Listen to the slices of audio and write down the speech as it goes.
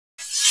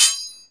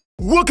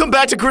Welcome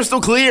back to Crystal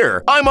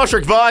Clear. I'm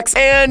Oshrik Vox,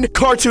 and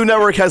Cartoon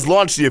Network has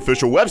launched the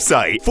official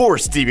website for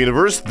Steven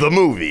Universe the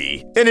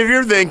movie. And if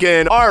you're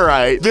thinking,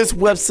 alright, this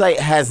website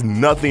has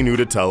nothing new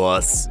to tell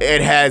us,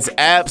 it has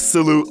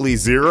absolutely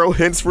zero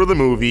hints for the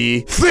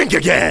movie, think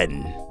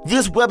again!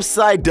 This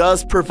website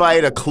does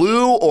provide a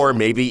clue or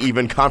maybe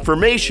even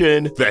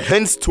confirmation that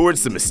hints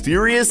towards the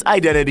mysterious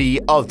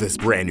identity of this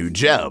brand new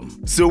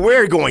gem. So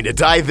we're going to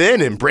dive in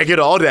and break it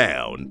all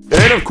down.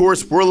 And of course,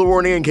 spoiler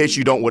warning in case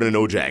you don't want to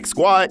know jack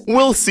squat,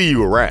 we'll see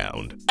you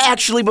around.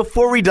 Actually,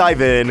 before we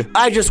dive in,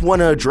 I just want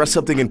to address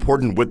something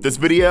important with this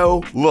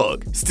video.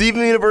 Look,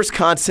 Steven Universe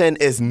content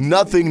is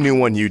nothing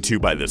new on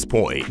YouTube by this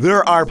point.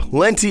 There are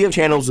plenty of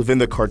channels within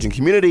the cartoon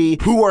community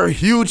who are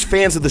huge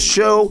fans of the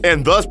show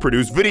and thus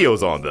produce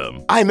videos on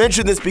them. I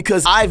mention this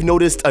because I've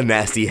noticed a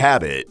nasty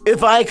habit.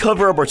 If I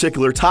cover a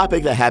particular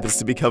topic that happens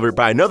to be covered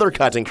by another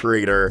content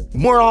creator,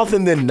 more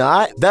often than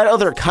not, that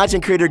other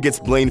content creator gets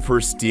blamed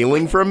for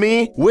stealing from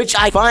me, which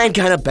I find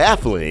kind of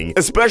baffling,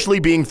 especially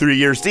being 3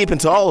 years deep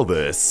into all of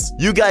this.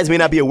 You guys may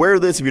not be aware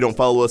of this if you don't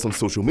follow us on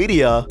social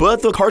media,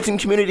 but the cartoon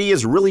community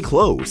is really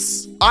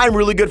close. I'm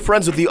really good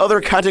friends with the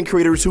other content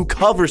creators who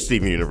cover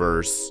Steven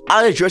Universe.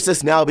 I address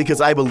this now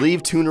because I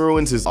believe Toon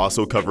Ruins is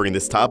also covering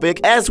this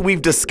topic, as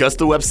we've discussed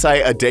the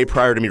website a day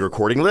prior to me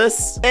recording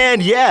this.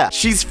 And yeah,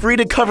 she's free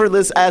to cover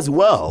this as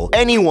well.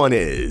 Anyone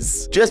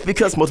is. Just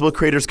because multiple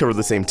creators cover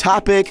the same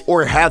topic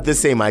or have the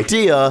same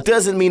idea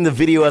doesn't mean the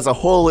video as a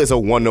whole is a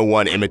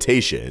one-to-one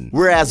imitation.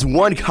 Whereas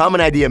one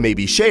common idea may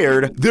be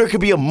shared, there could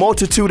be a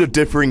multitude of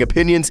differing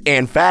opinions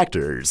and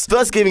factors,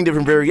 thus giving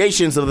different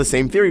variations of the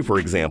same theory, for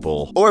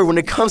example. Or when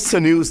it comes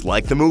to news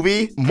like the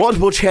movie,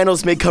 multiple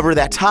channels may cover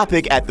that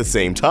topic at the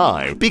same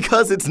time,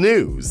 because it's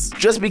news.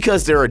 Just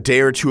because they're a day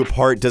or two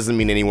apart doesn't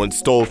mean anyone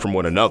stole from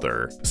one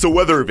another. So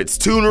whether if it's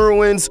Toon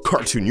Ruins,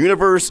 Cartoon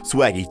Universe,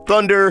 Swaggy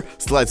Thunder,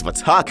 Slice of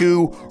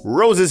Otaku,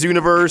 Rose's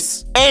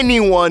Universe,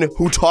 anyone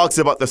who talks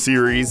about the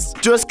series,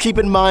 just keep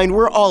in mind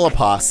we're all a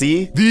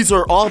posse. These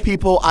are all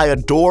people I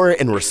adore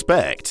and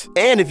respect.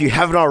 And if you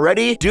haven't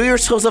already, do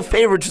yourselves a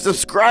favor to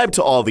subscribe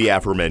to all the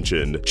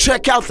aforementioned.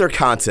 Check out their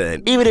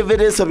content, even if it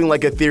is something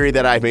like a theory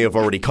that I may have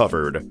already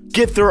covered.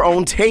 Get their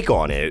own take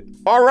on it.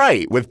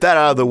 Alright, with that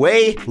out of the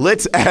way,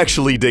 let's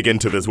actually dig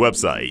into this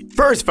website.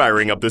 First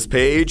firing up this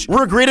page,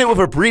 we're greeted with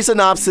a brief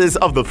synopsis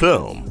of the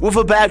film, with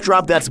a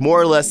backdrop that's more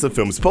or less the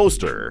film's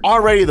poster.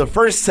 Already the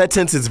first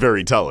sentence is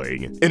very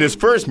telling. In his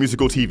first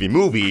musical TV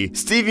movie,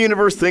 Steven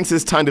Universe thinks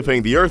his time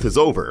defending the Earth is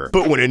over,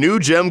 but when a new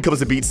gem comes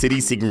to beat City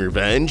seeking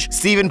revenge,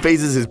 Steven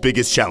faces his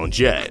biggest challenge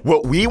yet.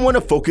 What we want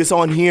to focus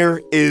on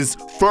here is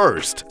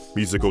first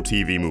musical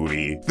TV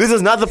movie. This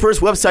is not the first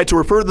website to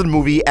refer to the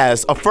movie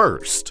as a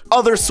first.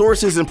 Other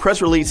sources and press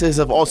releases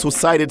have also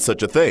cited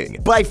such a thing.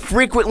 By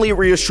frequently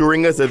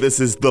reassuring us that this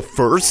is the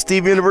first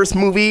Steven Universe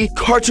movie,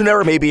 Cartoon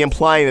Network may be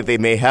implying that they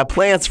may have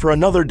plans for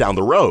another down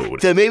the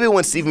road. That maybe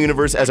when Steven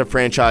Universe as a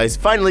franchise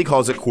finally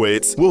calls it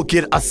quits, we'll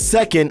get a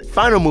second,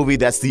 final movie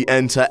that's the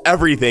end to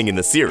everything in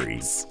the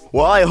series.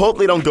 Well, I hope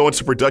they don't go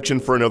into production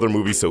for another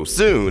movie so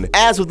soon,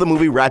 as with the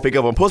movie wrapping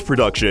up on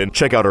post-production,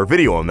 check out our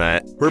video on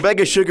that.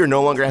 Rebecca Sugar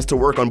no longer has to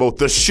work on both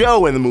the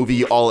show and the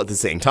movie all at the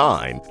same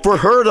time. For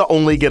her to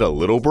only get a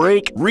little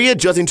break,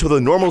 readjusting to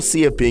the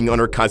normalcy of being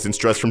under constant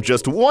stress from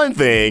just one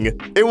thing,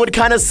 it would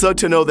kinda suck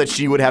to know that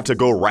she would have to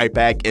go right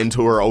back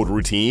into her old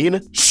routine.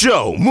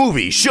 Show,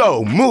 movie,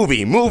 show,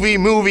 movie, movie,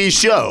 movie,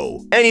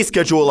 show. Any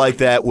schedule like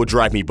that would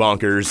drive me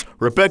bonkers.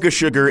 Rebecca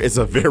Sugar is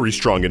a very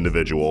strong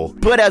individual,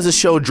 but as a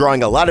show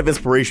drawing a lot of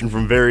inspiration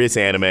from various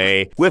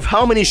anime, with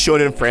how many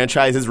shonen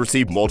franchises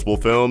receive multiple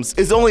films,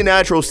 it's only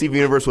natural Steven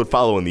Universe would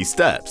follow in these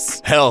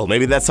steps. Hell,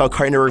 maybe that's how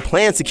Cartoon Network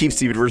plans to keep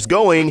Steven Universe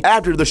going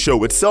after the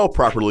show itself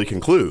properly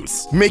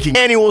concludes, making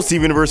annual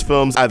Steven Universe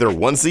films either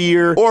once a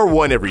year or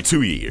one every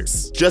 2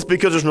 years. Just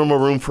because there's no more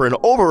room for an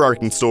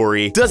overarching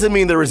story doesn't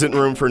mean there isn't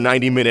room for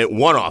 90-minute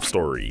one-off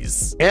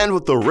stories. And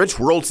with the rich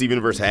world Steven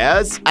Universe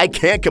has, I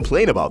can't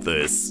complain about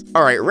this.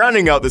 Alright,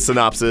 rounding out the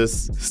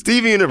synopsis,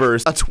 Steven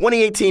Universe, a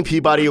 2018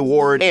 Peabody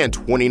Award and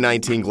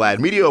 2019 GLAAD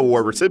Media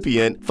Award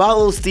recipient,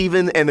 follows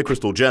Steven and the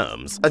Crystal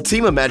Gems, a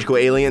team of magical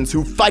aliens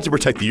who fight to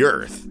protect the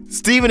Earth.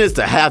 Steven is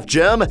the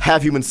half-gem,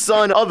 half-human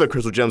son of the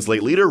Crystal Gems'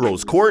 late leader,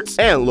 Rose Quartz,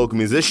 and local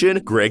musician,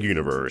 Greg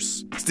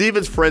Universe.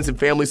 Steven's friends and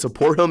family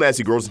support him as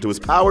he grows into his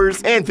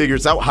powers and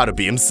figures out how to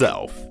be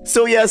himself.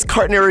 So yes,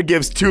 Cartoon Network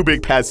gives 2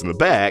 big pats in the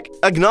back,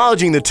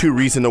 acknowledging the 2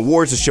 recent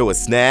awards the show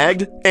has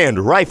snagged, and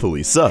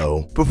rightfully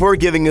so, before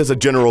giving us a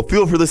general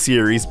feel for the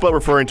series, but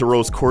referring to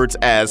Rose Quartz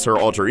as her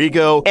alter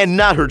ego, and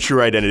not her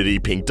true identity,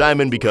 Pink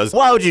Diamond, because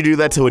why would you do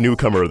that to a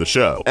newcomer of the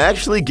show?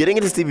 Actually, getting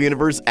into Steven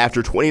Universe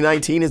after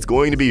 2019 is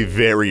going to be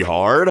very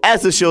hard,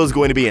 as the show is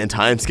going to be in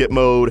time skip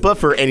mode, but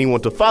for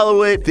anyone to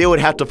follow it, they would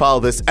have to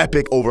follow this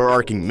epic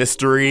overarching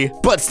mystery.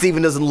 But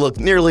Steven doesn't look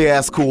nearly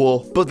as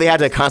cool, but they had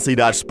to constantly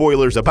dodge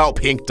spoilers about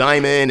Pink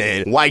Diamond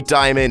and White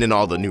Diamond and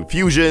all the new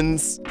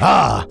fusions.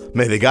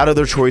 May the god of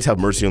their choice have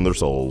mercy on their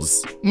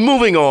souls.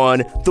 Moving on,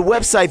 the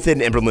website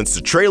then implements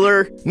the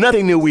trailer,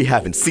 nothing new we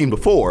haven't seen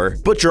before,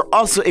 but you're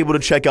also able to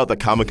check out the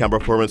Comic-Con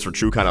performance for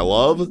True Kinda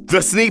Love,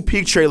 the sneak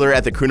peek trailer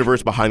at the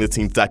Crewniverse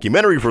behind-the-scenes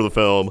documentary for the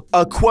film,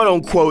 a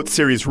quote-unquote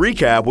series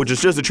recap, which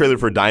is just a trailer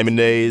for Diamond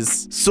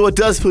Days. So it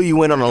does fill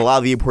you in on a lot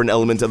of the important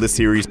elements of the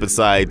series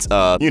besides,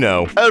 you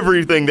know,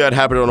 everything that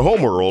happened on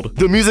Homeworld.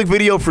 The music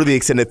video for the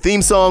extended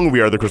theme song,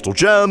 We Are the Crystal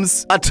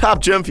Gems, a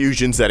top gem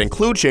fusions that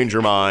include Change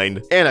Your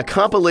Mind, and a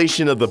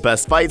compilation of the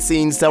best fight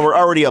scenes that were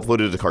already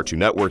uploaded to Cartoon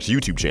Network's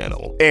YouTube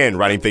channel. And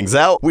rounding things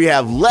out, we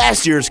have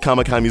last year's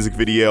Comic-Con music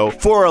video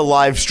for a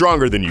live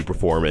Stronger Than You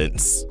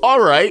performance.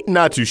 Alright,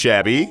 not too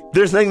shabby.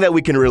 There's nothing that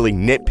we can really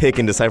nitpick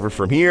and decipher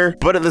from here,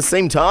 but at the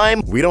same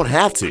time, we don't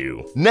have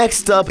to.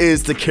 Next up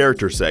is the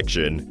character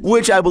section,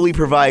 which I believe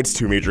provides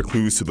two major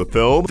clues to the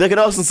film that can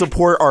also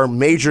support our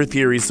major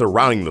theories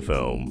surrounding the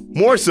film.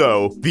 More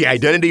so, the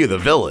identity of the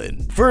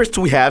villain. First,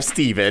 we have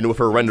Steven with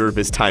a render of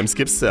his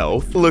time-skip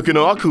self, looking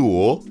all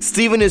cool.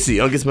 Steven is the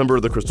youngest member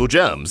of the Crystal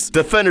Gems,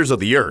 Defenders of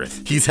the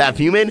Earth. He's half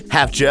human,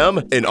 half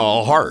gem, and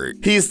all heart.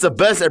 He's the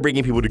best at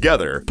bringing people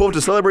together, both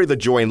to celebrate the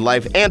joy in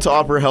life and to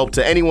offer help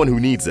to anyone who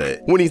needs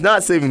it. When he's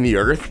not saving the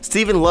Earth,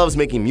 Steven loves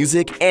making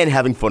music and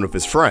having fun with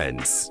his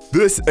friends.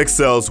 This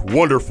excels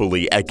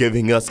wonderfully at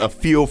giving us a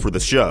feel for the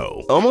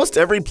show. Almost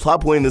every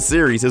plot point in the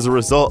series is a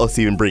result of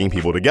Steven bringing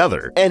people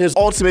together, and his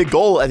ultimate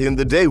goal at the end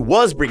of the day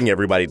was bringing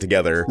everybody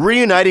together,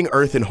 reuniting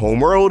Earth and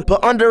Homeworld,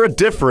 but under a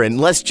different,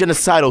 less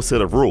genocidal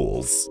set of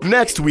rules.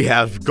 Next, we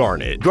have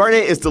Garnet.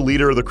 Garnet is the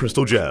leader of the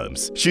Crystal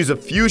Gems. She's a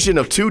fusion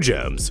of two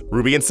gems,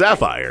 Ruby and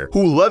Sapphire,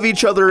 who love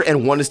each other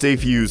and want to stay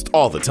fused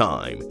all the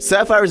time.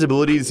 Sapphire's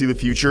ability to see the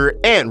future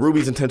and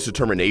Ruby's intense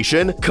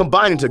determination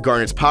combine into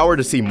Garnet's power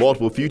to see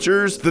multiple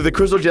futures that the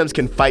Crystal Gems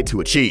can fight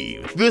to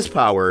achieve. This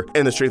power,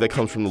 and the strength that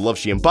comes from the love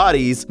she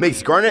embodies,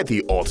 makes Garnet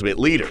the ultimate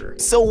leader.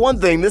 So one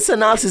thing, this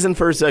synopsis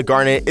infers that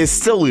Garnet is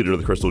still leader of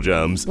the Crystal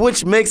Gems,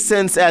 which makes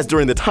sense as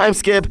during the time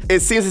skip,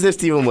 it seems as if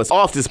Steven was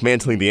off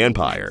dismantling the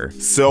Empire,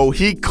 so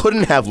he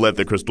couldn't have led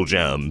the Crystal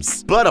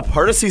Gems. But a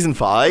part of Season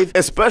 5,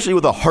 especially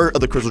with the Heart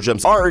of the Crystal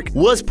Gems arc,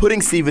 was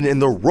putting Steven in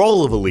the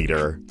role of a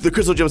leader, the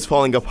Crystal Gems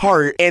falling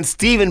apart and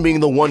Steven being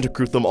the one to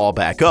group them all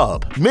back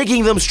up,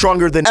 making them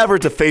stronger than ever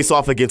to face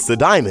off against the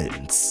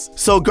Diamonds.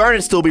 So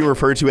Garnet still being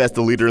referred to as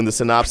the leader in the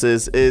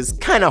synopsis is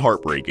kinda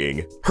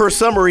heartbreaking. Her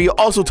summary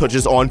also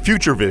touches on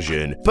future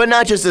vision, but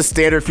not just the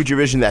standard future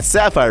vision that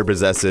Sapphire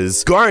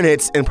possesses,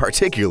 Garnet's in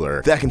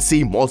particular, that can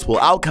see multiple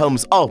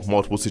outcomes of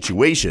multiple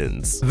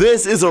situations.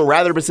 This is a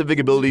rather specific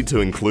ability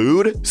to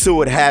include,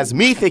 so it has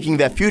me thinking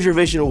that future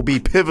vision will be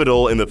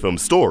pivotal in the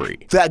film's story,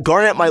 that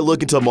Garnet might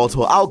look into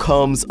multiple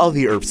outcomes of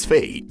the Earth's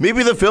fate.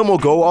 Maybe the film will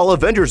go all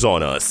Avengers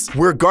on us,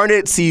 where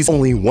Garnet sees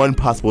only one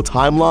possible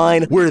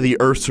timeline where the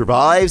Earth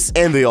survives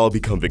and they all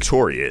become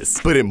victorious,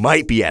 but it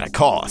might be at a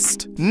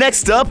cost.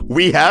 Next up,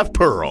 we have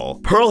Pearl.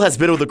 Pearl has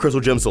been with the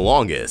Crystal Gems the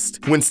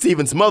longest. When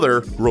Steven's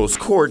mother, Rose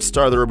Quartz,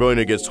 started the rebellion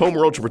against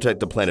Homeworld to protect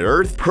the planet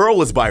Earth, Pearl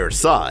was by her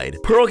side.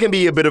 Pearl can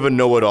be a bit of a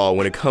know-it-all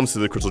when it comes to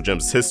the Crystal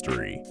Gems'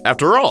 history.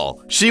 After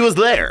all, she was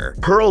there.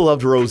 Pearl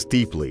loved Rose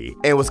deeply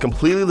and was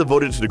completely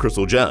devoted to the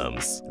Crystal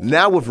Gems.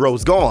 Now with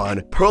Rose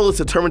gone, Pearl is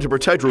determined to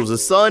protect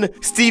Rose's son,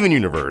 Steven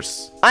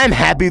Universe. I'm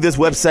happy this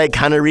website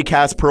kinda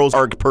recasts Pearl's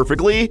arc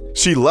perfectly.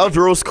 She loved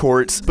Rose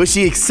Quartz, but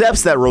she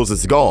accepts that Rose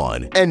is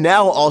gone, and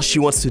now all she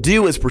wants to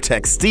do is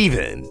protect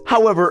Steven.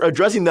 However,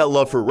 addressing that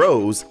love for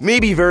Rose may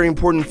be very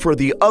important for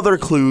the other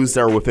clues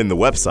that are within the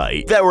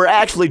website that we're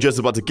actually just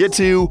about to get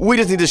to. We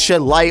just need to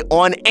shed light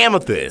on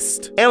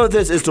Amethyst.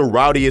 Amethyst is the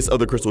rowdiest of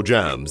the Crystal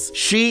Gems.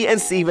 She and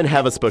Steven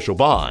have a special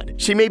bond.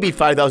 She may be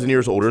 5,000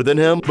 years older than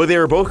him, but they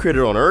were both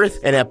created on Earth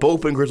and have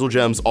both been Crystal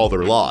Gems all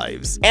their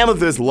lives.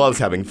 Amethyst loves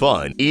having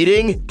fun,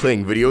 eating,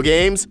 playing video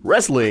games,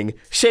 wrestling,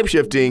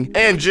 shapeshifting,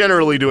 and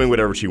generally doing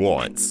whatever she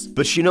wants.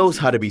 But she knows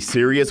how to be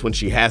serious when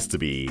she has to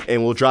be,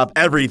 and will drop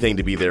everything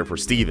to be there for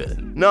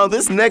Steven. Now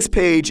this next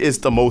page is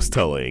the most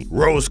telling.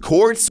 Rose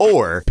Quartz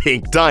or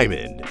Pink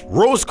Diamond.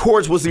 Rose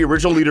Quartz was the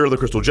original leader of the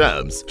Crystal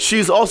Gems.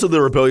 She's also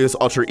the rebellious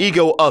alter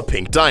ego of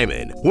Pink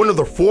Diamond, one of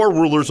the 4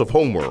 rulers of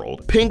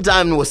Homeworld. Pink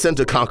Diamond was sent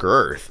to conquer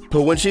Earth,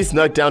 but when she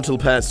snuck down to the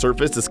planet's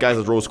surface disguised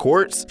as Rose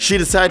Quartz, she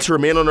decided to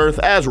remain on Earth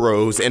as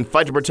Rose and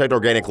fight to protect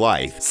organic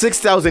life.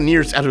 6,000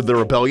 years after the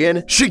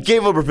rebellion, she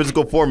gave up her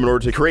physical form in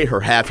order to create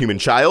her half-human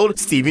child,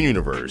 Steven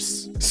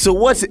Universe. So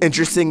what's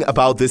interesting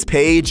about this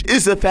page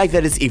is the fact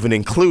that it's even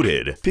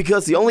included,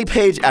 because the only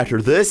page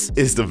after this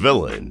is the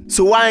villain.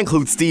 So why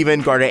include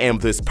Steven, Garnet,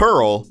 Amethyst,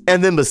 Pearl,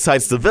 and then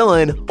besides the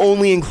villain,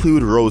 only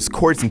include Rose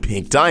Quartz and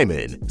Pink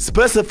Diamond,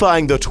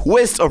 specifying the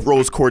twist of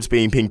Rose Quartz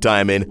being Pink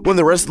Diamond when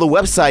the rest of the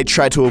website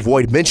tried to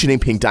avoid mentioning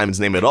Pink Diamond's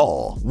name at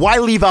all? Why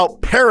leave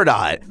out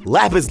Peridot,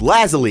 Lapis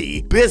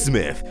Lazuli,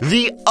 Bismuth,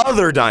 the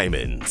other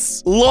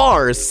diamonds,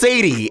 Lars,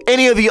 Sadie,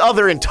 any of the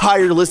other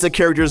entire list of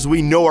characters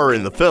we know are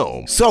in the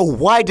film? So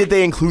why did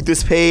they include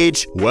this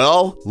page?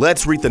 Well,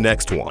 let's read the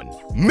next one.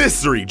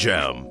 Mystery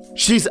Gem.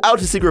 She's out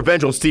to seek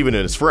revenge on Steven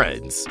and his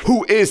friends.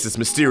 Who is this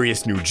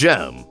mysterious new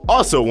gem?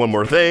 Also, one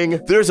more thing,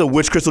 there's a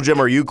Which Crystal Gem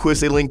Are You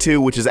quiz they linked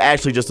to, which is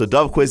actually just a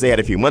Dove quiz they had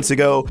a few months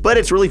ago, but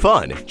it's really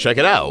fun. Check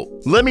it out.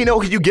 Let me know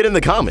who you get in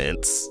the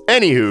comments.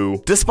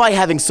 Anywho, despite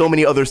having so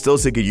many other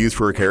stills they could use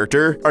for a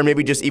character, or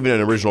maybe just even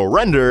an original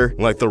render,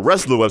 like the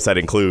rest of the website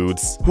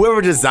includes,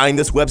 whoever designed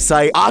this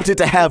website opted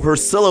to have her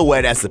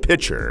silhouette as the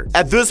picture.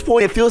 At this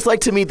point, it feels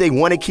like to me they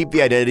want to keep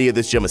the identity of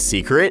this gem a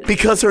secret,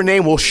 because her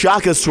name will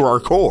shock us to our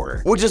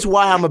core, which is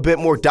why I'm a bit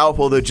more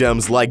doubtful of the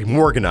gems like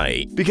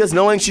Morganite, because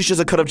knowing she's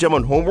just a cut-up gem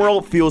on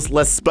Homeworld feels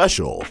less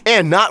special,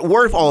 and not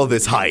worth all of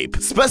this hype,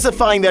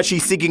 specifying that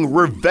she's seeking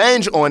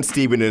revenge on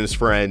Steven and his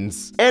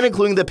friends, and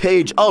including the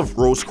page of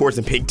Rose Quartz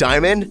and Pink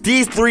Diamond.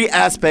 These three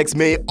aspects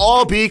may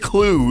all be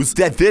clues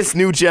that this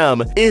new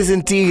gem is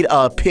indeed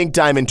a Pink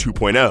Diamond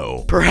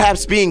 2.0,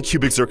 perhaps being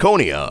cubic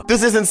zirconia.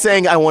 This isn't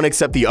saying I won't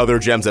accept the other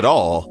gems at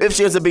all. If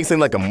she ends up being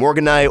something like a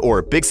Morganite or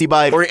a Bixie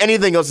Bite or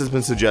anything else that's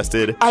been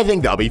suggested, I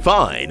think that'll be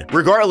fine.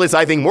 Regardless,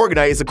 I think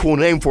Morganite is a cool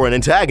name for an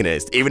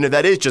antagonist, even if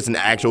that is just an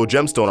actual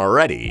gemstone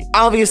already.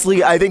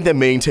 Obviously, I think the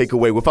main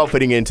takeaway, without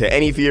fitting into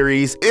any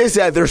theories, is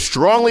that they're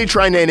strongly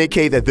trying to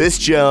indicate that this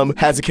gem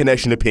has a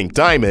connection to Pink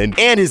Diamond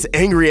and is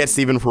angry at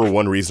Steven for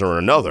one reason or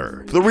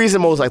another. The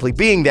reason most likely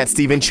being that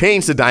Steven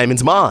changed the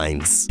Diamond's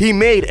minds. He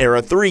made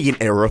Era 3 an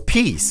era of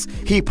peace.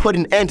 He put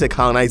an end to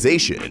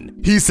colonization.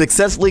 He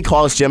successfully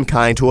caused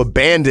Gemkind to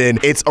abandon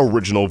its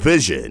original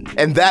vision.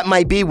 And that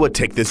might be what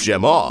ticked this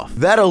gem off.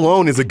 That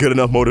alone is a good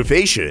enough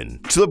motivation,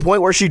 to the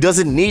point where she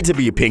doesn't need to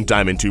be a Pink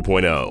Diamond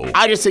 2.0.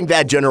 I just think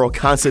that general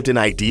concept and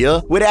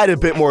idea would add a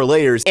bit more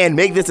layers and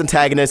make this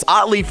antagonist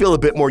oddly feel a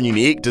bit more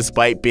unique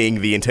despite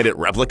being the intended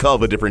replica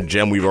of a different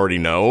gem we already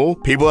know.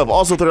 People have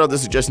also thrown out the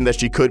suggestion that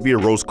she could be a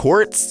Rose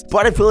Quartz,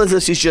 but I feel as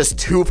if she's just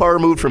too far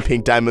removed from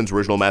Pink Diamond's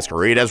original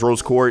masquerade as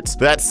Rose Quartz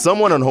that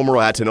someone on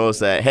Homeworld had to notice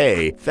that,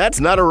 hey, that's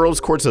not a Rose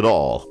Quartz at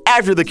all.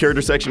 After the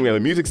character section, we have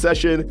a music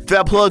session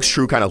that plugs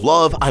True Kind of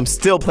Love. I'm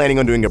still planning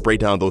on doing a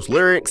breakdown of those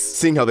lyrics,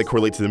 seeing how they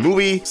correlate to the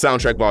movie,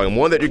 Soundtrack Volume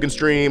 1 that you can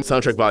stream,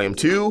 Soundtrack Volume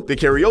 2, the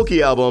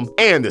karaoke album,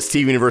 and the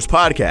Steven Universe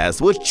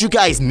podcast, which you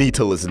guys need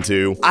to listen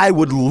to. I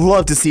would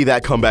love to see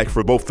that come back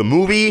for both the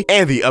movie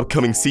and the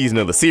upcoming season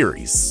of the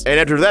series. And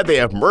after that, they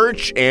have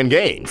merch and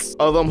games.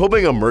 Although I'm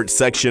hoping a merch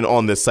section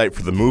on this site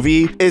for the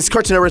movie is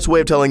Cartoon Network's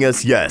way of telling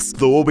us, yes,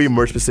 there will be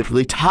merch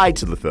specifically tied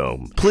to the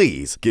film.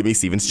 Please, give me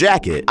Steven's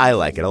jacket. I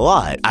like it a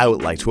lot. I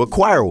would like to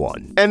acquire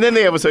one. And then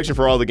they have a section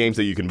for all the games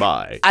that you can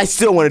buy. I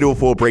still want to do a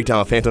full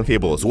breakdown of Phantom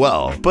Fable as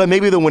well, but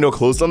maybe the window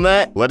closed on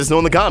that? Let us know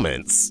in the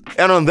comments.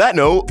 And on that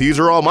note, these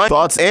are all my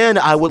thoughts, and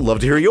I would love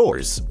to hear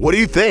yours. What do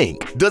you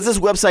think? Does this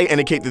website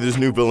indicate that this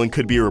new villain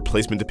could be a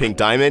replacement to Pink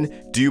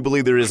Diamond? Do you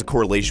believe there is a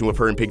correlation with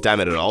her and Pink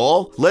Diamond at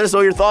all? Let us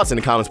know your thoughts in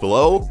the comments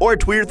below, or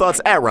tweet your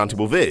thoughts at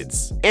Roundtable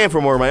Vids. And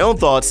for more of my own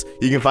thoughts,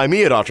 you can find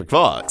me at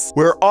Fox.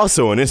 We're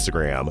also on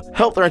Instagram.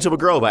 Help the Roundtable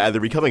grow by either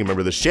becoming a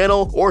member of this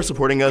channel or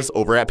supporting us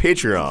over at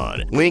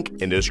Patreon. Link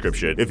in the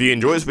description. If you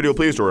enjoyed this video,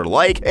 please throw a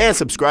like and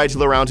subscribe to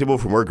the Roundtable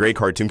for more great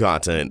cartoon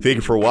content. Thank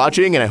you for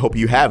watching, and I hope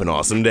you have an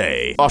awesome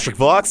day.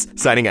 Fox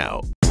signing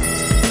out.